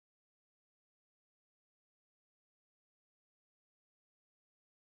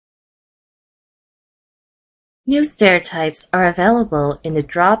New stair types are available in the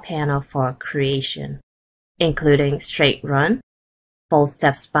Draw panel for creation, including straight run, full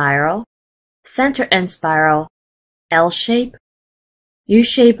step spiral, center end spiral, L-shape,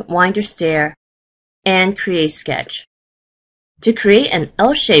 U-shape winder stair, and create sketch. To create an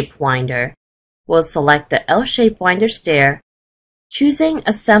L-shape winder, we'll select the L-shape winder stair, choosing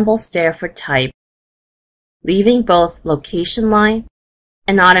Assemble Stair for type, leaving both location line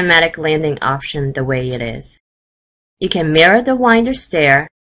and automatic landing option the way it is. You can mirror the winder stair.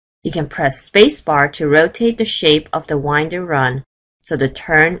 You can press spacebar to rotate the shape of the winder run so the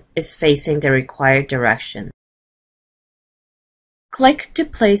turn is facing the required direction. Click to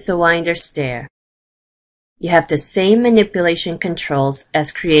place the winder stair. You have the same manipulation controls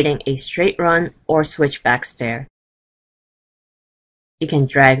as creating a straight run or switchback stair. You can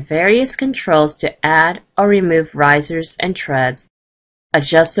drag various controls to add or remove risers and treads,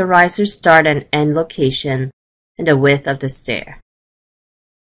 adjust the riser's start and end location, and the width of the stair.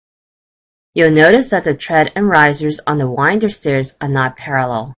 You'll notice that the tread and risers on the winder stairs are not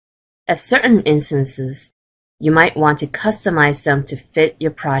parallel. At certain instances, you might want to customize them to fit your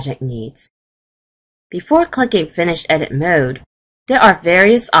project needs. Before clicking Finish Edit Mode, there are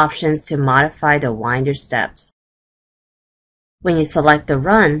various options to modify the winder steps. When you select the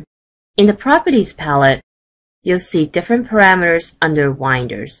run, in the Properties palette, you'll see different parameters under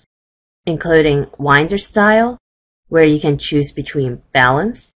Winders, including Winder Style, where you can choose between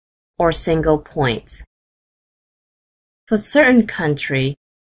balance or single points. For certain country,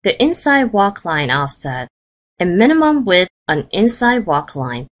 the inside walk line offset and minimum width on inside walk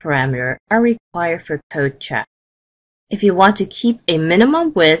line parameter are required for code check. If you want to keep a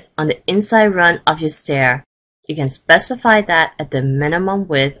minimum width on the inside run of your stair, you can specify that at the minimum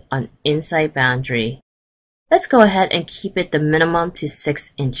width on inside boundary. Let's go ahead and keep it the minimum to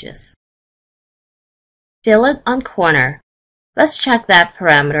 6 inches. Fillet on corner. Let's check that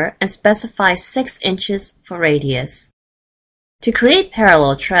parameter and specify 6 inches for radius. To create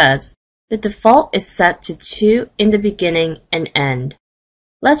parallel treads, the default is set to 2 in the beginning and end.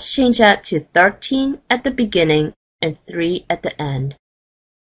 Let's change that to 13 at the beginning and 3 at the end.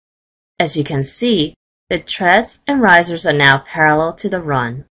 As you can see, the treads and risers are now parallel to the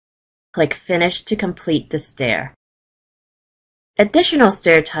run. Click Finish to complete the stair. Additional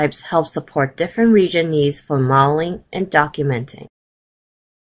stair types help support different region needs for modeling and documenting.